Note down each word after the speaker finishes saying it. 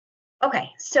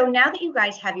Okay, so now that you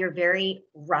guys have your very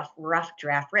rough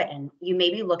draft written, you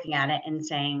may be looking at it and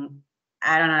saying,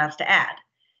 I don't know what else to add.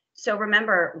 So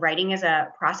remember, writing is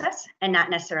a process and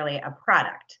not necessarily a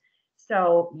product.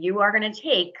 So you are going to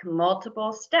take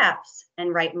multiple steps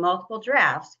and write multiple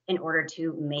drafts in order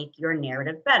to make your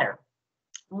narrative better.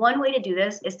 One way to do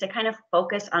this is to kind of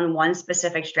focus on one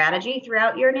specific strategy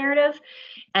throughout your narrative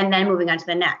and then moving on to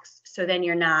the next. So then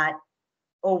you're not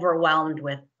overwhelmed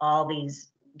with all these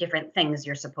different things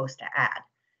you're supposed to add.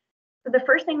 So the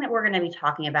first thing that we're going to be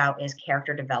talking about is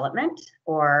character development,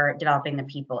 or developing the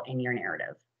people in your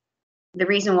narrative. The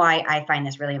reason why I find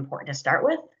this really important to start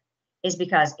with is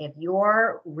because if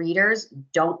your readers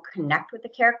don't connect with the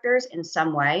characters in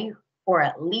some way, or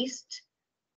at least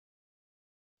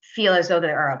feel as though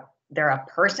they're a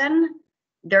person,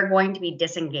 they're going to be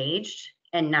disengaged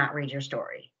and not read your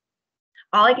story.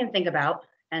 All I can think about,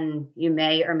 and you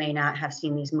may or may not have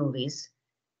seen these movies,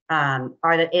 are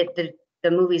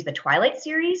the movies, the Twilight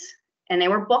series, and they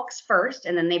were books first,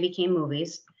 and then they became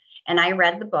movies. And I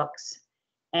read the books,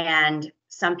 and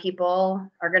some people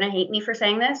are going to hate me for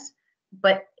saying this,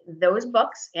 but those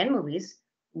books and movies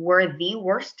were the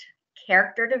worst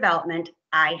character development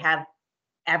I have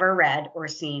ever read or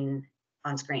seen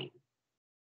on screen.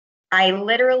 I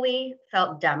literally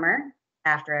felt dumber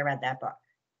after I read that book.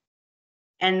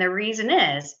 And the reason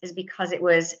is because it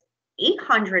was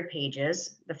 800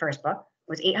 pages, the first book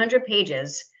was 800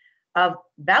 pages of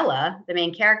Bella, the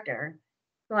main character,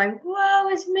 going, woe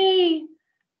is me.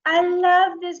 I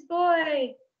love this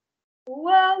boy.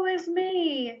 Woe is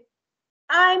me.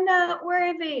 I'm not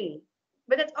worthy.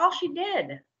 But that's all she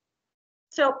did.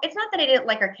 So it's not that I didn't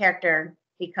like her character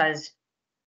because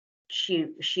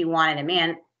she wanted a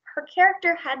man. Her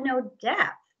character had no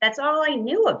depth. That's all I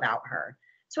knew about her.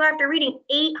 So after reading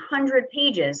 800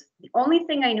 pages, the only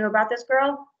thing I knew about this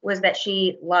girl was that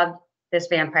she loved this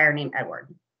vampire named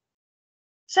Edward.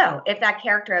 So if that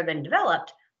character had been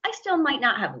developed, I still might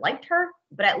not have liked her,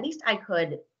 but at least I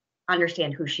could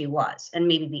understand who she was and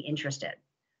maybe be interested.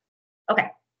 Okay,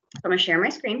 so I'm gonna share my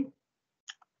screen.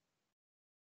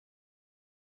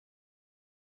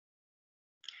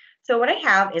 So what I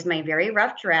have is my very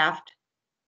rough draft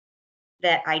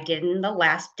that I did in the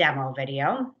last demo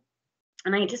video.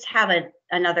 And I just have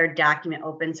another document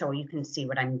open so you can see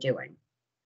what I'm doing.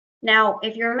 Now,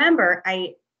 if you remember,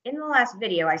 in the last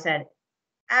video, I said,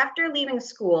 after leaving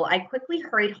school, I quickly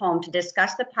hurried home to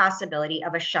discuss the possibility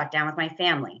of a shutdown with my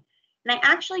family. And I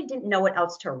actually didn't know what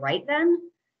else to write then.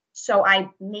 So I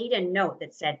made a note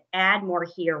that said, add more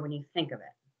here when you think of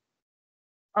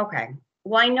it. Okay,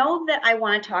 well, I know that I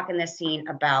want to talk in this scene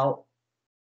about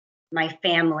my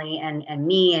family and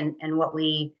me and what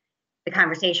the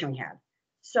conversation we had.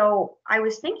 So I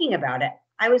was thinking about it.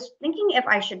 I was thinking if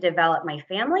I should develop my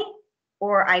family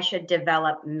or I should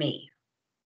develop me.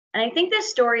 And I think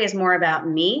this story is more about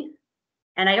me.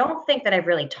 And I don't think that I've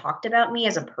really talked about me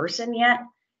as a person yet.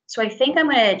 So I think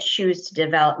I'm going to choose to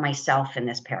develop myself in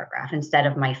this paragraph instead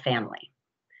of my family.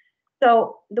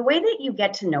 So the way that you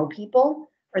get to know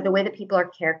people, or the way that people are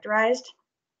characterized,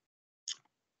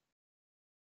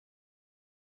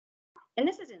 and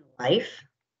this is in life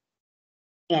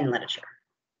and literature.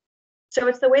 So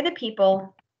it's the way that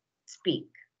people speak.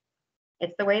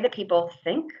 It's the way that people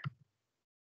think.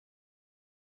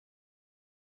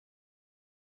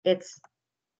 It's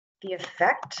the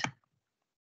effect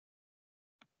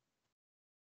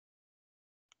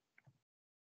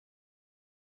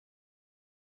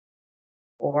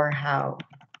or how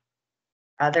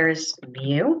others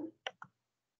view,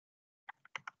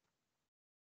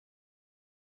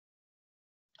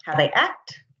 how they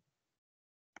act,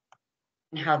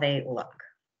 and how they look.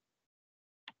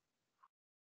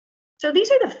 So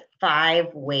these are the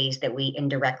 5 ways that we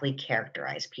indirectly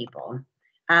characterize people.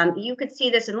 You could see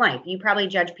this in life. You probably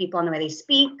judge people on the way they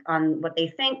speak, on what they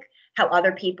think, how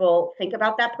other people think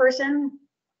about that person,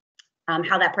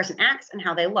 how that person acts, and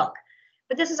how they look.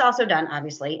 But this is also done,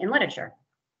 obviously, in literature.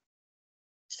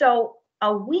 So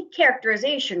a weak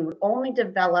characterization would only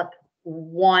develop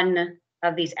one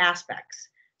of these aspects.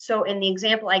 So in the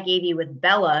example I gave you with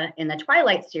Bella in the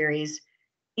Twilight series,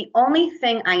 the only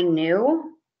thing I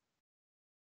knew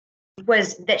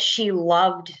was that she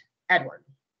loved Edward.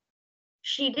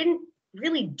 She didn't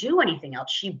really do anything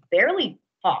else. She barely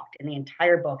talked in the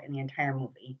entire book and the entire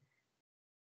movie.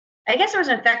 I guess there was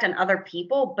an effect on other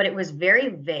people, but it was very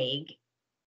vague.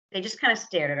 They just kind of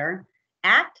stared at her.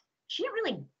 Act, she didn't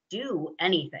really do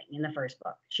anything in the first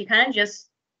book. She kind of just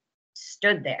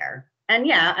stood there. And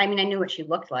yeah, I mean, I knew what she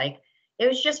looked like. It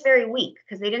was just very weak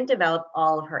because they didn't develop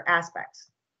all of her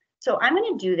aspects. So I'm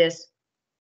going to do this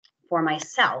for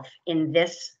myself in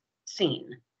this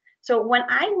seen. So when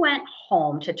I went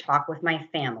home to talk with my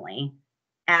family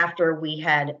after we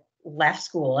had left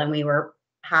school and we were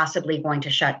possibly going to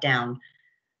shut down,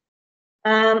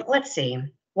 let's see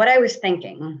what I was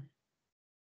thinking.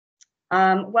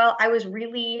 Well, I was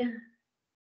really,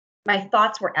 my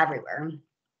thoughts were everywhere.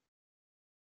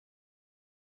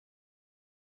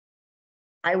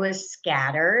 I was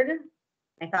scattered.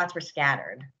 My thoughts were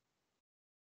scattered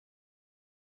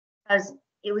because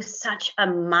it was such a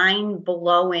mind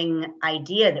blowing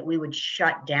idea that we would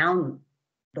shut down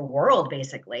the world,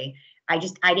 basically. I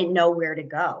didn't know where to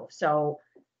go. So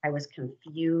I was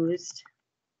confused.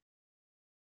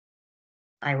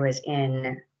 I was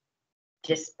in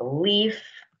disbelief.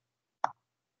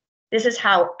 This is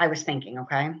how I was thinking,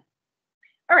 okay?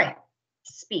 All right,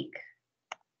 speak.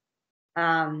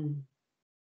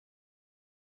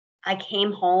 I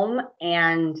came home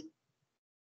and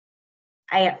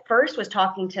I at first was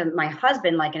talking to my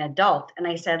husband like an adult, and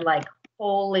I said like,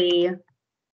 holy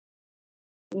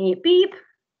beep.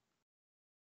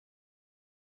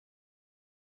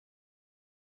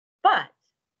 But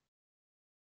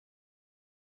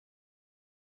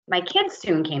my kids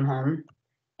soon came home.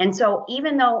 And so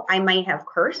even though I might have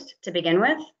cursed to begin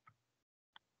with,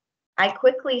 I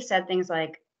quickly said things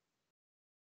like,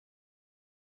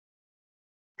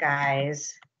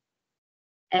 guys,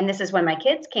 and this is when my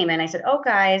kids came in. I said, oh,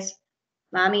 guys,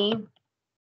 mommy and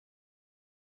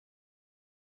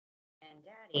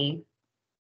daddy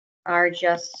are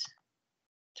just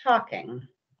talking.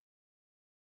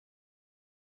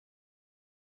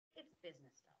 It's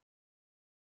business stuff.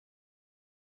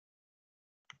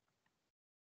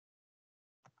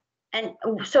 And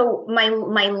so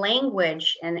my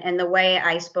language and the way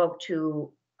I spoke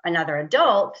to another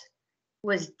adult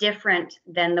was different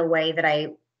than the way that I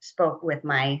spoke with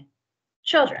my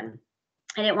children.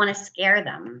 I didn't want to scare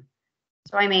them.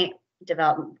 So I may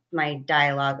develop my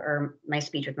dialogue or my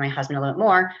speech with my husband a little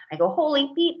more. I go,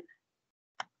 holy beep.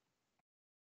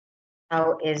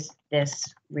 How is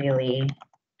this really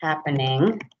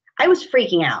happening? I was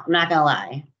freaking out, I'm not gonna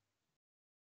lie.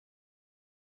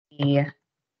 We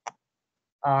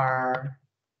are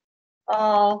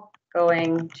all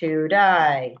going to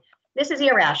die. This is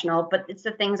irrational, but it's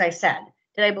the things I said.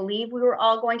 Did I believe we were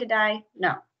all going to die?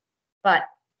 No. But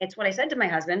it's what I said to my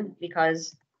husband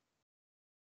because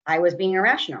I was being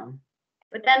irrational.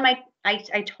 But then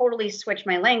I totally switched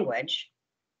my language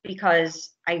because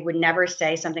I would never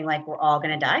say something like we're all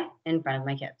going to die in front of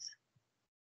my kids.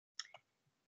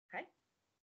 Okay.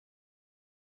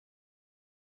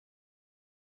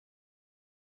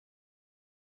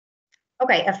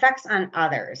 Okay, effects on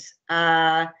others.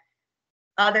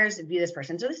 Others view this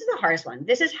person. So this is the hardest one.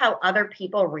 This is how other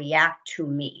people react to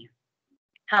me,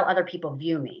 how other people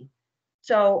view me.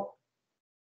 So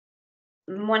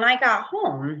when I got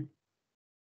home,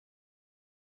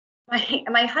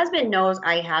 my husband knows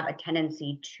I have a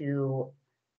tendency to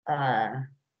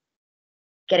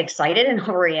get excited and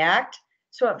overreact.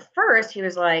 So at first he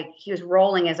was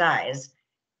rolling his eyes.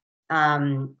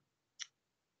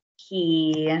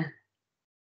 He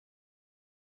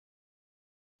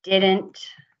didn't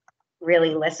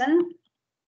really listen to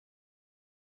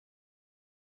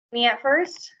me at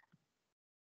first.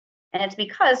 And it's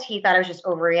because he thought I was just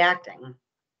overreacting.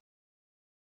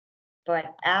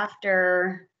 But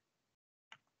after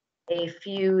a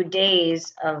few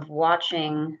days of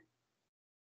watching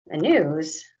the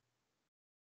news,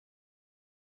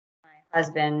 my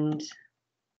husband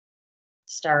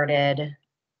started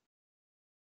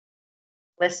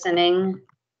listening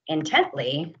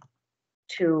intently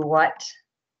to what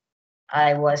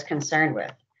I was concerned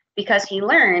with because he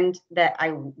learned that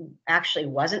I actually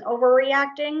wasn't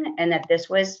overreacting and that this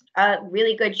was a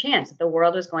really good chance that the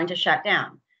world was going to shut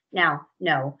down. Now,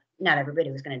 no, not everybody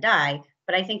was going to die,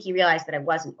 but I think he realized that I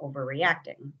wasn't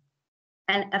overreacting.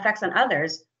 And effects on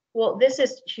others, well, this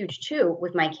is huge too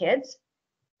with my kids.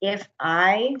 If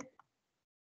I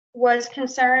was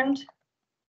concerned,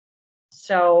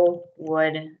 so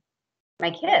would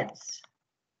my kids.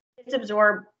 Kids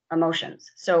absorb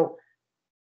emotions. So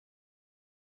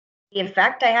the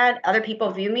effect I had, other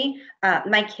people view me,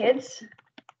 my kids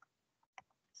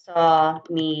saw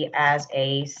me as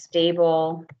a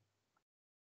stable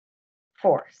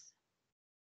force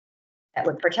that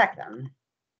would protect them.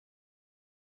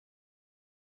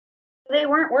 They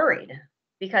weren't worried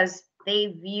because they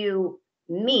view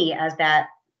me as that,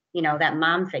 that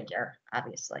mom figure,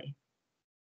 obviously.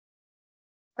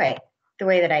 Okay, the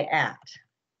way that I act.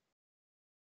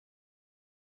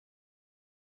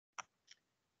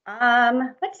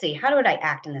 Let's see, how did I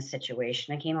act in this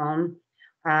situation? I came home,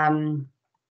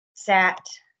 sat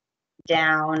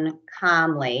down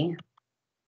calmly,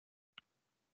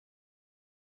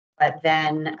 but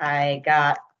then I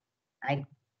got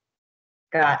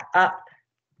up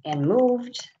and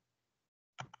moved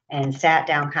and sat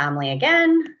down calmly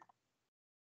again,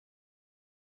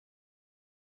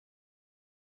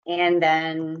 and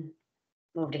then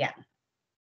moved again.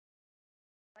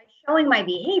 By showing my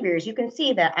behaviors, you can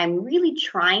see that I'm really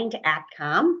trying to act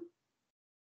calm,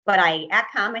 but I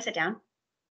act calm, I sit down,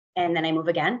 and then I move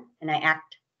again, and I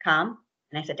act calm,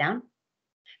 and I sit down,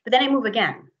 but then I move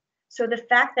again. So the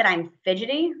fact that I'm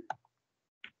fidgeting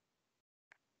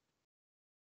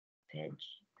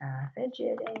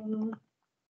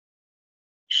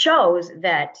shows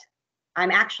that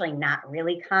I'm actually not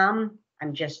really calm.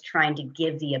 I'm just trying to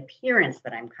give the appearance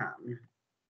that I'm calm.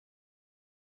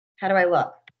 How do I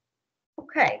look?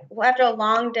 Okay, well, after a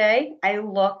long day, I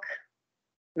look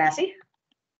messy,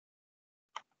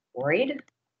 worried,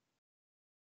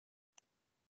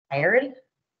 tired.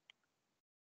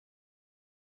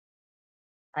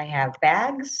 I have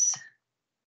bags.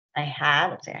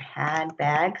 Let's say I had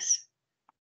bags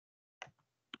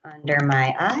under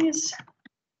my eyes.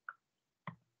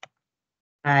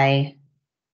 My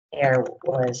hair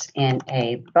was in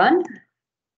a bun.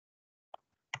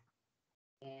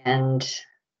 And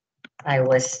I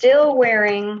was still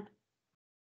wearing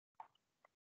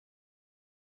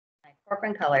my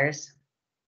Corcoran colors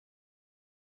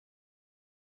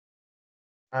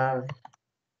of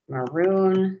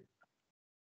maroon,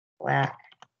 black,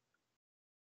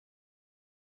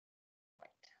 white.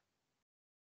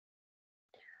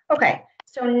 Okay,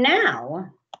 so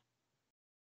now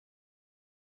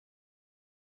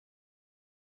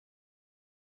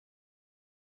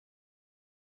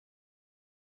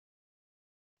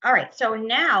all right, so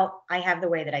now I have the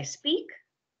way that I speak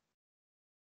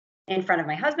in front of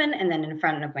my husband and then in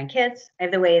front of my kids. I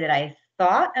have the way that I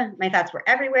thought. My thoughts were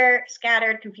everywhere,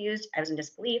 scattered, confused. I was in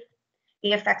disbelief.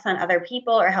 The effects on other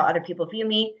people or how other people view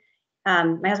me. My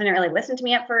husband didn't really listen to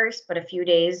me at first, but a few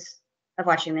days of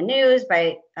watching the news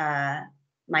by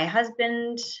my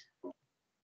husband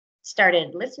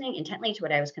started listening intently to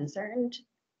what I was concerned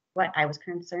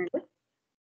with.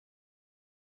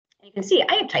 And you can see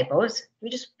I have typos. We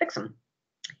just fix them.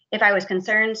 If I was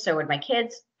concerned, so would my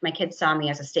kids. My kids saw me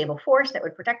as a stable force that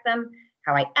would protect them,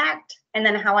 how I act, and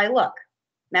then how I look.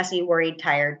 Messy, worried,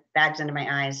 tired, bags under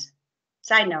my eyes.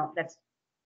 Side note, that's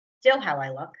still how I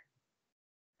look,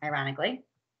 ironically.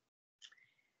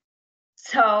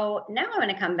 So now I'm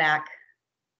going to come back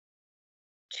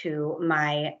to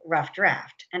my rough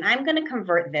draft, and I'm going to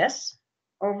convert this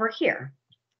over here.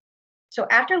 So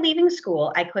after leaving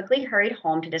school, I quickly hurried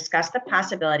home to discuss the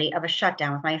possibility of a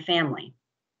shutdown with my family.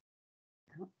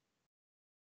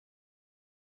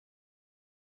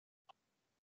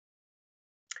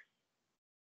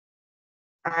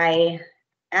 I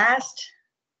asked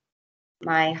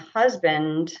my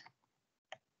husband,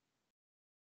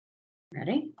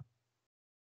 ready?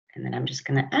 And then I'm just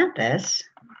going to add this.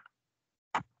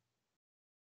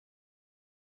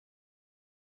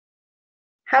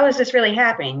 How is this really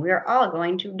happening? We are all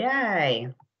going to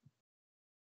die.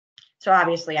 So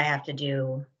obviously I have to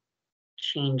do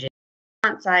changes,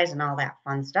 font size and all that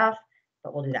fun stuff,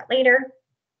 but we'll do that later.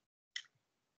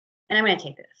 And I'm going to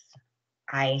take this.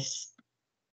 I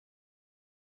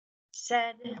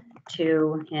said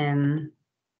to him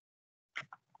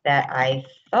that I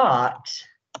thought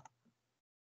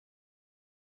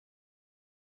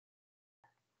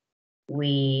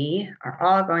we are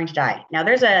all going to die. Now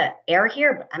there's an error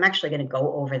here, but I'm actually going to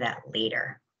go over that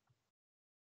later.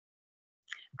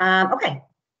 Okay,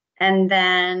 and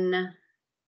then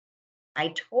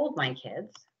I told my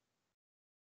kids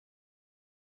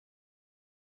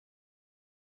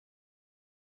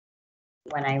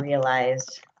when I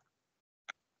realized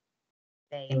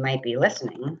they might be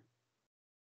listening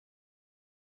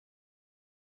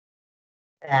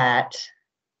that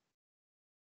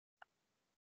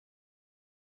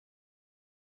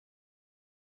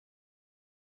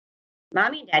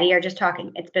Mommy and Daddy are just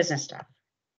talking. It's business stuff.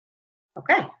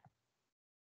 Okay. Now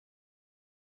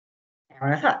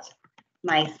what are thoughts?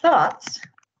 My thoughts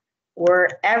were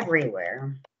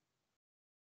everywhere.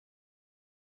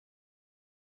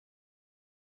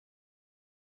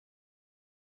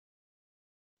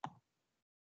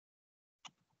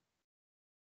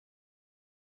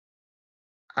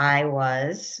 I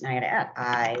was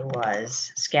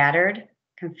scattered,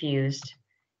 confused,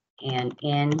 and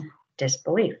in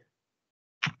disbelief.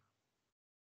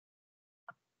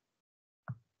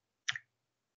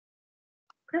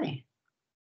 Okay.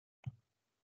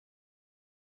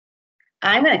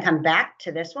 I'm going to come back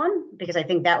to this one because I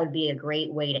think that would be a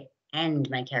great way to end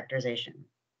my characterization.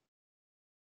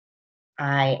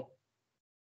 I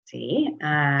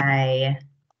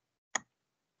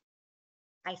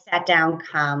sat down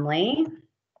calmly,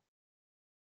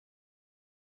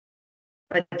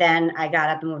 but then I got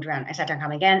up and moved around. I sat down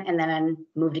calmly again, and then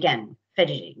moved again,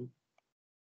 fidgeting.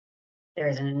 There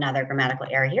is another grammatical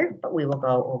error here, but we will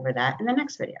go over that in the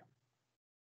next video.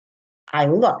 I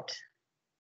looked.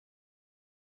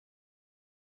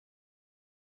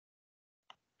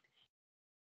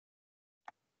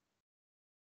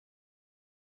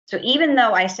 So even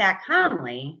though I sat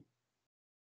calmly,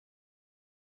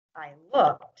 I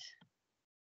looked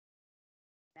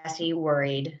messy,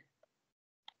 worried,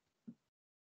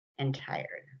 and tired.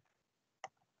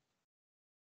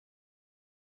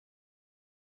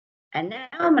 And now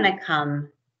I'm going to come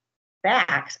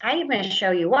back. I'm going to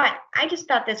show you why. I just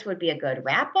thought this would be a good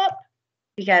wrap up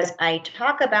because I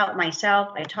talk about myself,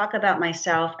 I talk about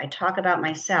myself, I talk about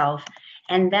myself,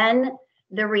 and then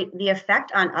the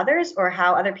effect on others or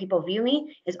how other people view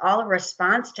me is all a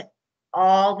response to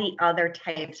all the other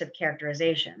types of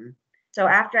characterization. So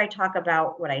after I talk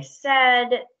about what I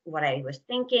said, what I was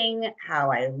thinking,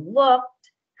 how I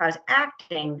looked, how I was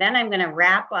acting, then I'm going to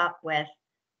wrap up with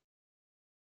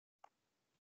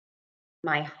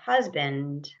my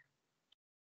husband,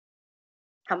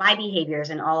 how my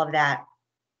behaviors and all of that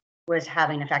was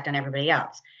having an effect on everybody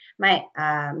else. My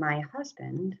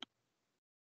husband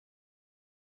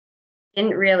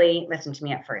didn't really listen to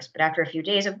me at first, but after a few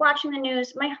days of watching the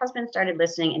news, my husband started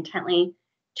listening intently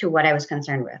to what I was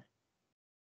concerned with.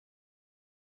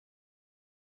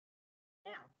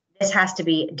 Now, this has to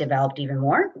be developed even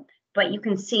more, but you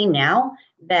can see now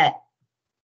that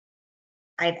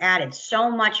I've added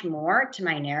so much more to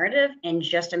my narrative in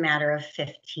just a matter of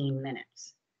 15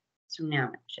 minutes. So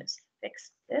now let's just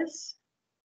fix this.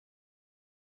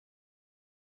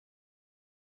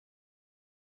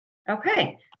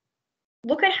 Okay,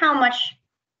 look at how much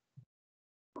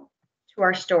to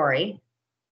our story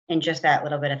in just that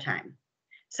little bit of time.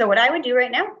 So what I would do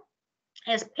right now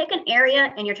is pick an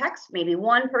area in your text, maybe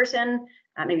one person,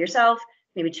 maybe yourself,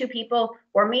 maybe two people,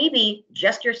 or maybe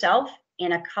just yourself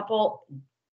in a couple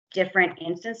different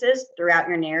instances throughout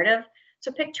your narrative.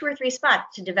 So pick 2 or 3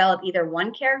 spots to develop either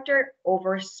one character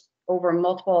over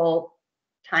multiple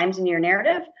times in your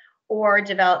narrative, or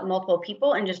develop multiple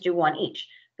people and just do one each.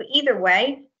 But either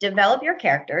way, develop your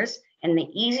characters. And the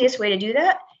easiest way to do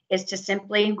that is to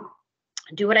simply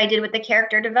do what I did with the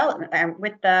character development,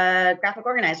 with the graphic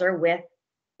organizer, with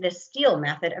the Steele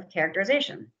method of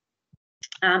characterization.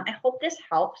 I hope this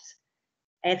helps.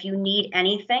 If you need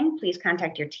anything, please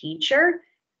contact your teacher.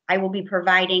 I will be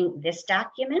providing this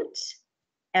document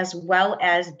as well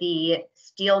as the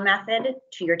Steele method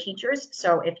to your teachers.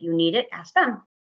 So if you need it, ask them.